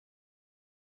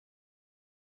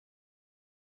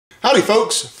Howdy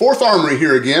folks, Fourth Armory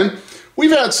here again. We've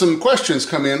had some questions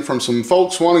come in from some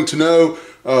folks wanting to know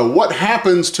what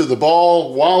happens to the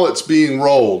ball while it's being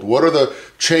rolled. What are the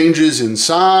changes in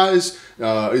size?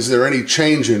 Is there any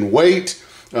change in weight?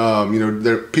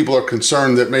 People are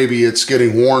concerned that maybe it's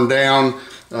getting worn down.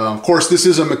 Of course, this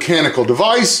is a mechanical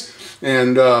device,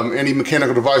 and any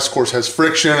mechanical device, of course, has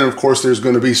friction, and of course there's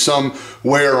going to be some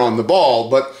wear on the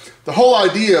ball. But the whole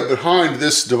idea behind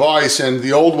this device and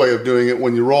the old way of doing it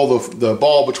when you roll the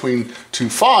ball between two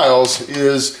files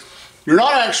is you're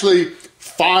not actually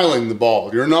filing the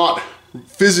ball. You're not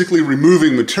physically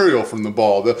removing material from the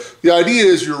ball. The idea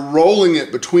is you're rolling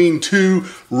it between two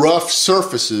rough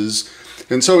surfaces,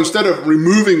 and so instead of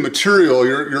removing material,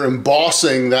 you're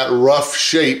embossing that rough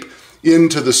shape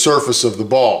into the surface of the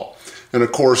ball. And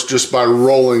of course, just by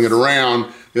rolling it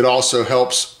around, it also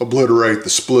helps obliterate the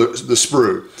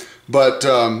sprue. But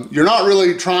you're not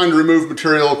really trying to remove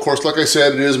material. Of course, like I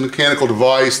said, it is a mechanical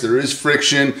device. There is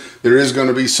friction. There is going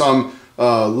to be some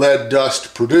lead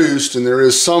dust produced, and there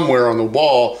is somewhere on the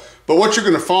ball. But what you're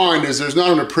going to find is there's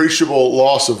not an appreciable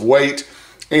loss of weight,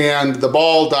 and the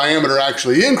ball diameter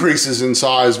actually increases in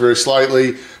size very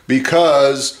slightly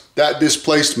because that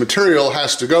displaced material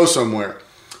has to go somewhere.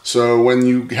 So when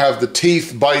you have the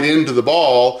teeth bite into the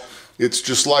ball, it's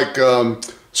just like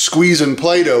squeezing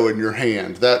Play-Doh in your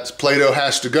hand. That Play-Doh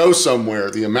has to go somewhere.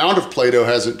 The amount of Play-Doh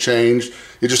hasn't changed.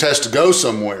 It just has to go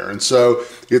somewhere. And so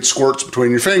it squirts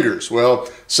between your fingers. Well,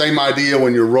 same idea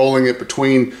when you're rolling it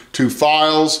between two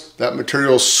files. That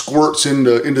material squirts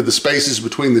into the spaces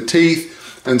between the teeth.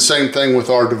 And same thing with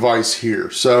our device here.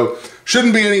 So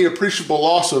shouldn't be any appreciable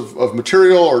loss of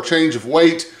material or change of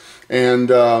weight,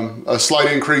 and a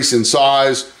slight increase in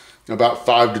size, about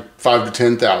 5 to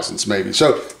 10 thousandths maybe.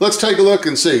 So let's take a look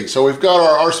and see. So we've got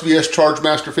our RCBS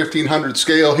ChargeMaster 1500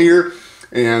 scale here,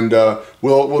 and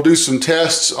we'll do some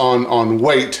tests on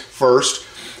weight first.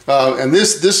 And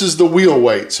this is the wheel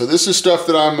weight. So this is stuff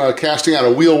that I'm casting out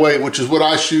of wheel weight, which is what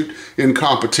I shoot in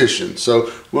competition. So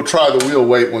we'll try the wheel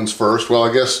weight ones first. Well,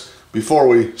 I guess before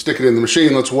we stick it in the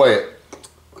machine, let's weigh it.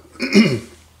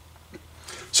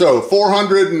 So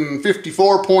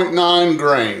 454.9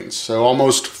 grains, so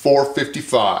almost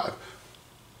 455.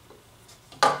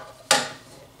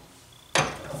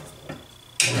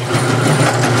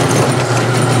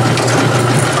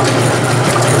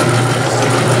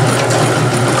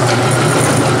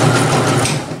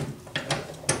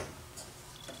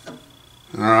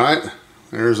 All right,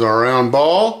 there's our round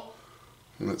ball.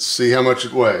 Let's see how much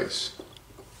it weighs.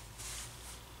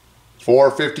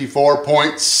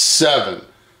 454.7.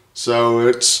 So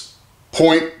it's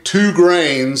 0.2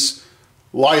 grains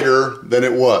lighter than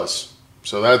it was.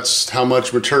 So that's how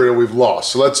much material we've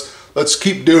lost. So let's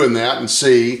keep doing that and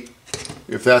see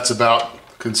if that's about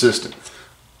consistent.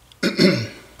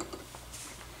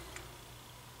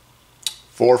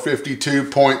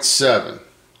 452.7.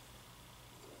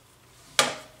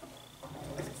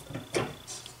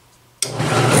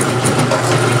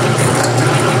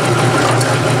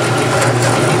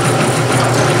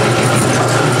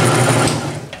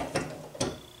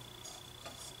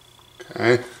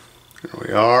 Okay, here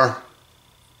we are.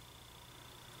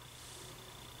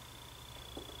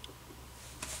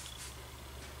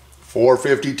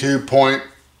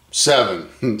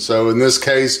 452.7. So in this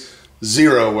case,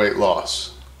 0 weight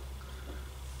loss.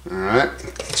 All right,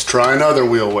 let's try another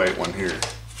wheel weight one here.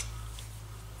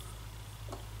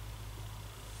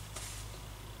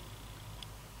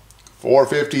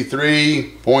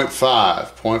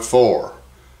 453.5.4.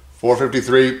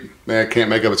 453. I can't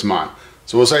make up its mind.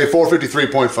 So we'll say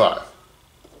 453.5.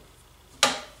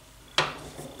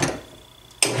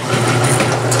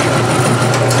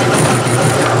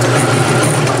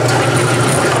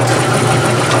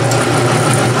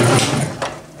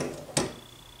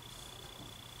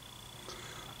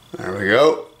 There we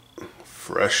go.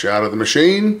 Fresh out of the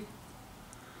machine.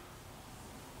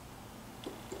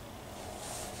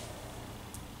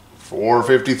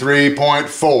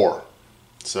 453.4.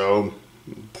 So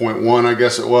 0.1, I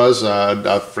guess it was.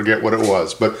 I forget what it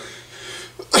was, but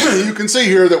you can see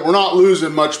here that we're not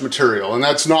losing much material, and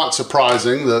that's not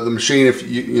surprising. The machine, if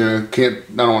you can't,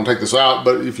 I don't want to take this out,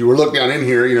 but if you were looking down in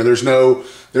here, there's no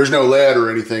lead or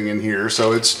anything in here,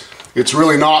 so it's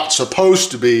really not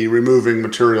supposed to be removing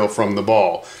material from the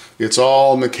ball. It's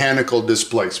all mechanical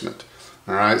displacement.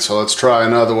 All right, so let's try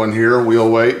another one here. Wheel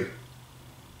weight.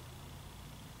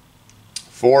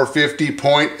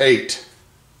 450.8.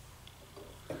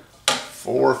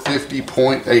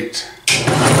 450.8.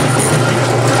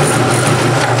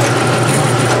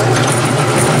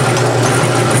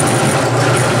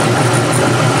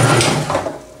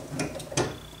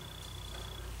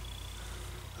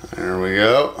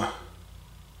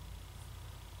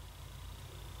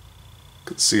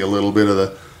 See a little bit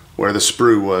of where the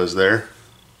sprue was there.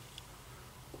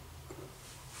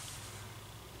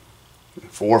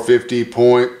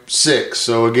 450.6,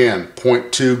 so again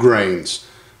 0.2 grains.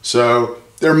 So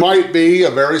there might be a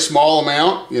very small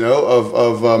amount, you know,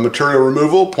 of material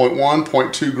removal, 0.1,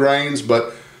 0.2 grains,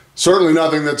 but certainly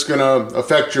nothing that's going to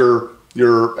affect your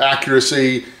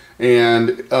accuracy, and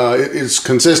it is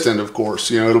consistent, of course.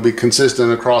 You know, it'll be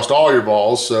consistent across all your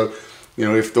balls. So, you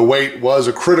know, if the weight was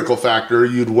a critical factor,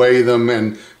 you'd weigh them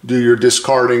and do your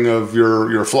discarding of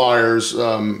your flyers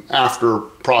after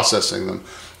processing them.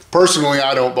 Personally,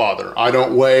 I don't bother. I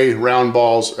don't weigh round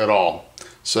balls at all.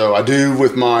 So I do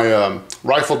with my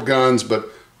rifled guns, but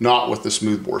not with the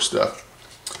smoothbore stuff.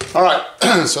 All right,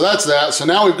 so that's that. So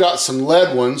now we've got some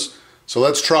lead ones. So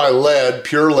let's try lead,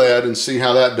 pure lead, and see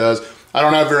how that does. I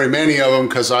don't have very many of them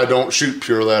because I don't shoot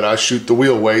pure lead. I shoot the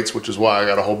wheel weights, which is why I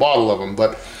got a whole bottle of them.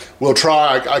 But we'll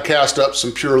try. I cast up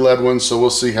some pure lead ones, so we'll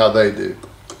see how they do.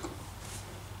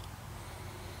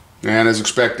 And as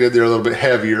expected, they're a little bit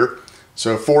heavier.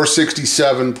 So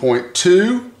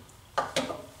 467.2.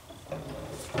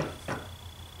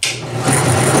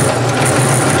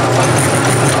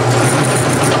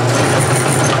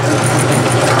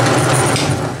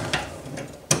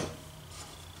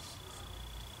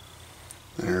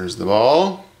 There's the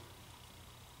ball.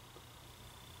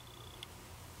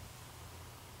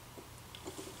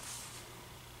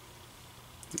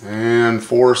 And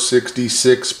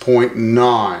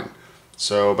 466.9.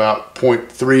 So about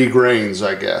 0.3 grains,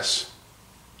 I guess.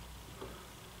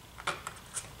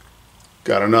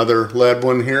 Got another lead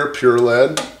one here, pure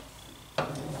lead.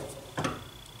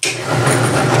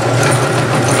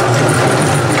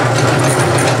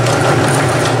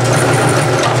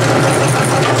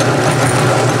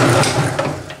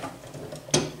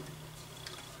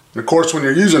 And of course, when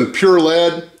you're using pure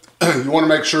lead, you want to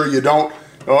make sure you don't,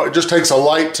 it just takes a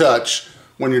light touch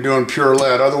when you're doing pure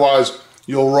lead. Otherwise,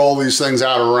 you'll roll these things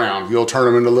out around. You'll turn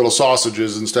them into little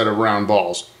sausages instead of round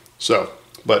balls. So,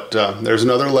 but there's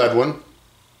another lead one.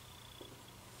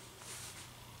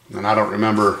 And I don't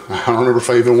remember if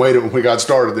I even weighed it when we got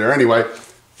started there. Anyway,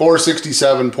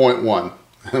 467.1,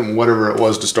 and whatever it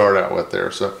was to start out with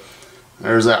there. So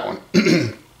there's that one.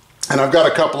 And I've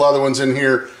got a couple other ones in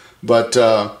here, but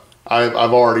I've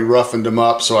already roughened them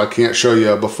up, so I can't show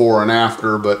you a before and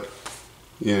after, but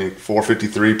you know,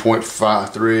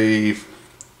 453.53,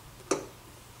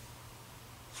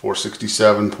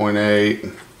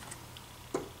 467.8,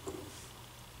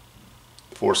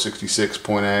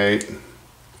 466.8.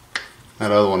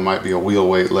 That other one might be a wheel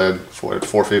weight lead for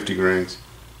 450 grains.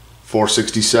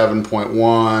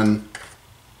 467.1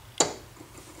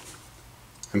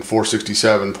 and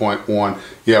 467.1.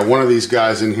 Yeah, one of these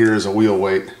guys in here is a wheel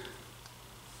weight.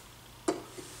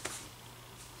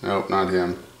 Nope, not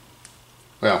him.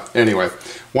 Well, anyway,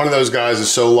 one of those guys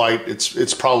is so light,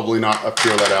 it's probably not a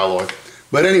pure lead alloy.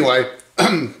 But anyway,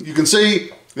 you can see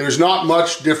there's not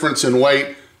much difference in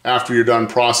weight after you're done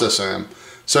processing them.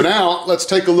 So now let's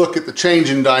take a look at the change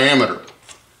in diameter.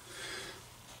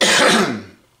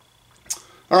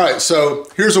 All right, so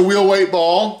here's a wheel weight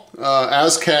ball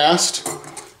as cast,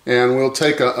 and we'll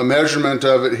take a measurement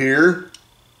of it here.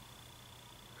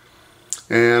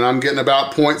 And I'm getting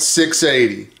about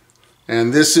 0.680.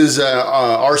 And this is a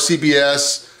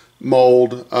RCBS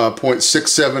mold,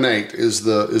 0.678 is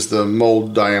the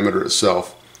mold diameter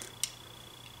itself.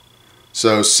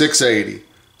 So 680.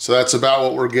 So that's about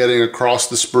what we're getting across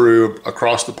the sprue,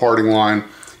 across the parting line,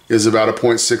 is about a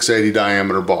 0.680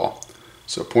 diameter ball.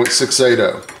 So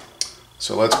 0.680.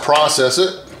 So let's process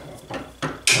it.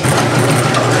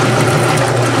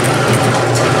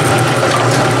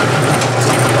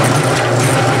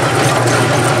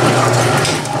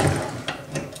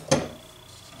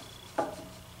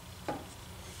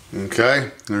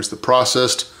 Okay, there's the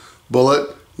processed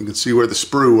bullet. You can see where the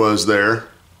sprue was there.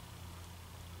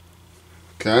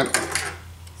 Okay.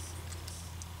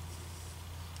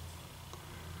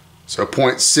 So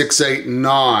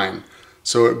 0.689.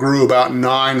 So it grew about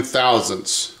 9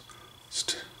 thousandths.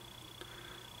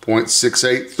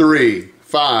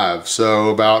 0.6835. So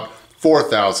about 4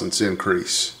 thousandths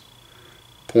increase.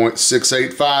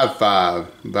 0.6855.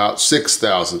 About 6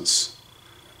 thousandths.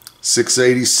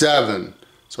 687.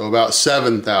 So about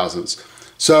 7 thousandths.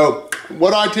 So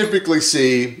what I typically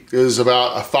see is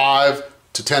about a 5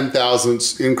 to 10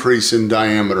 thousandths increase in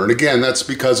diameter. And again, that's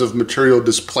because of material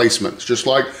displacement. It's just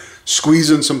like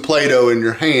squeezing some Play-Doh in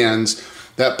your hands.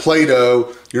 That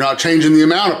Play-Doh, you're not changing the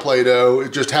amount of Play-Doh,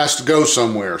 it just has to go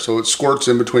somewhere, so it squirts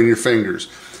in between your fingers.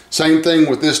 Same thing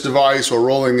with this device, or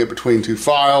rolling it between two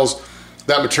files.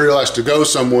 That material has to go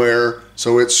somewhere,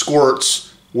 so it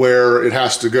squirts where it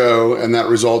has to go, and that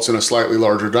results in a slightly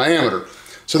larger diameter.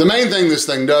 So the main thing this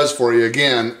thing does for you,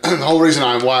 again, the whole reason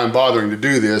why I'm bothering to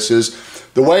do this is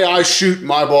the way I shoot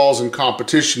my balls in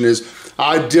competition is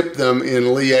I dip them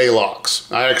in Lie locks.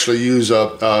 I actually use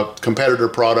a competitor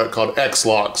product called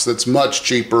X-Locks that's much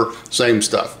cheaper, same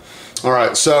stuff. All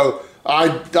right, so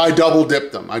I double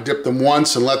dip them. I dip them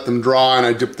once and let them dry, and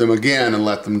I dip them again and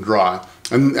let them dry.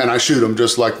 And I shoot them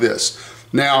just like this.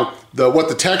 Now, what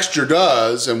the texture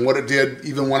does, and what it did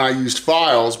even when I used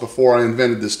files before I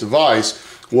invented this device,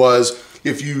 was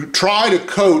if you try to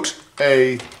coat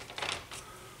a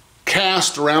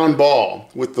cast round ball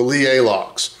with the Lie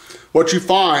locks, what you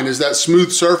find is that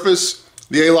smooth surface,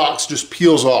 the A-locks just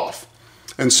peels off.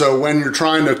 And so when you're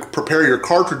trying to prepare your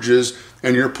cartridges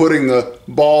and you're putting the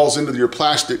balls into your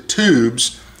plastic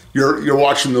tubes, you're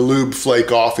watching the lube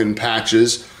flake off in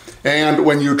patches. And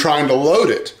when you're trying to load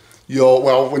it,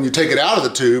 when you take it out of the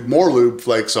tube, more lube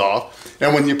flakes off.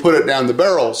 And when you put it down the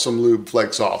barrel, some lube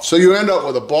flakes off. So you end up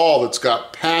with a ball that's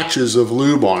got patches of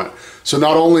lube on it. So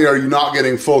not only are you not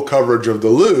getting full coverage of the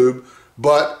lube,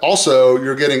 but also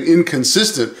you're getting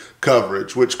inconsistent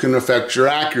coverage, which can affect your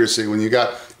accuracy when you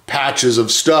got patches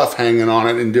of stuff hanging on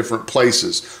it in different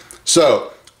places.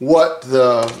 So what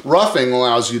the roughing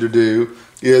allows you to do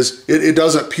is it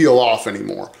doesn't peel off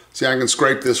anymore. See, I can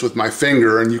scrape this with my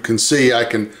finger and you can see I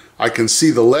can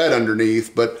see the lead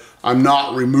underneath, but I'm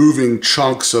not removing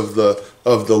chunks of the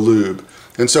lube.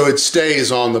 And so it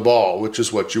stays on the ball, which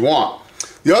is what you want.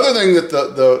 The other thing that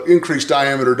the increased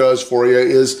diameter does for you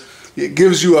is it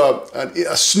gives you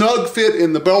a snug fit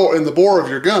in the bore of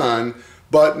your gun,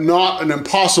 but not an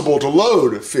impossible to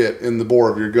load fit in the bore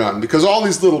of your gun. Because all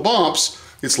these little bumps,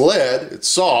 it's lead, it's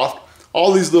soft,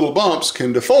 all these little bumps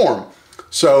can deform.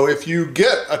 So if you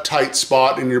get a tight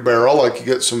spot in your barrel, like you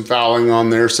get some fouling on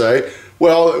there, say,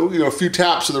 well, a few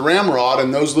taps of the ramrod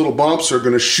and those little bumps are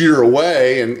going to shear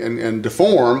away and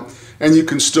deform, and you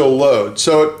can still load.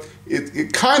 So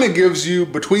it kind of gives you,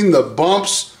 between the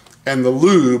bumps and the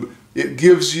lube, it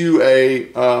gives you a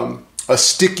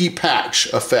sticky patch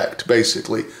effect,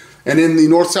 basically. And in the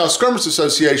North-South Skirmish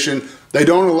Association, they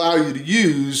don't allow you to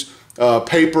use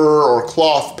paper or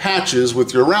cloth patches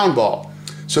with your round ball.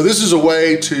 So this is a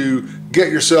way to get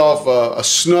yourself a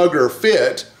snugger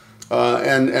fit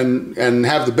and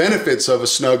have the benefits of a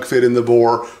snug fit in the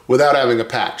bore without having a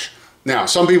patch. Now,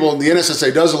 some people, the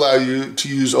NSSA does allow you to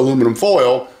use aluminum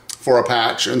foil for a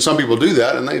patch, and some people do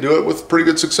that, and they do it with pretty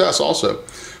good success also.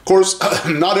 Of course,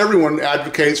 not everyone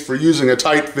advocates for using a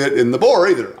tight fit in the bore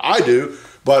either. I do,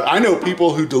 but I know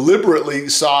people who deliberately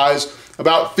size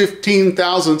about 15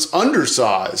 thousandths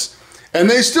undersize, and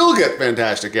they still get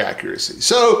fantastic accuracy.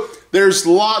 So there's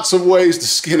lots of ways to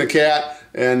skin a cat,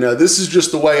 and this is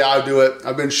just the way I do it.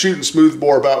 I've been shooting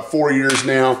smoothbore about 4 years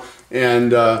now,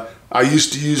 and I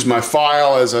used to use my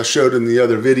file as I showed in the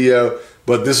other video,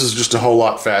 but this is just a whole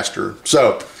lot faster.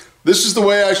 So this is the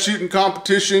way I shoot in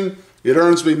competition. It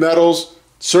earns me medals.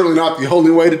 Certainly not the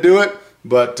only way to do it,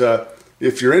 but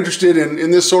if you're interested in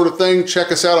this sort of thing,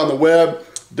 check us out on the web,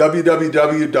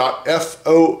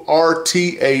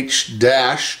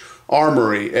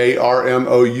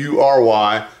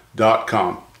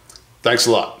 www.forth-armory.com. Thanks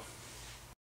a lot.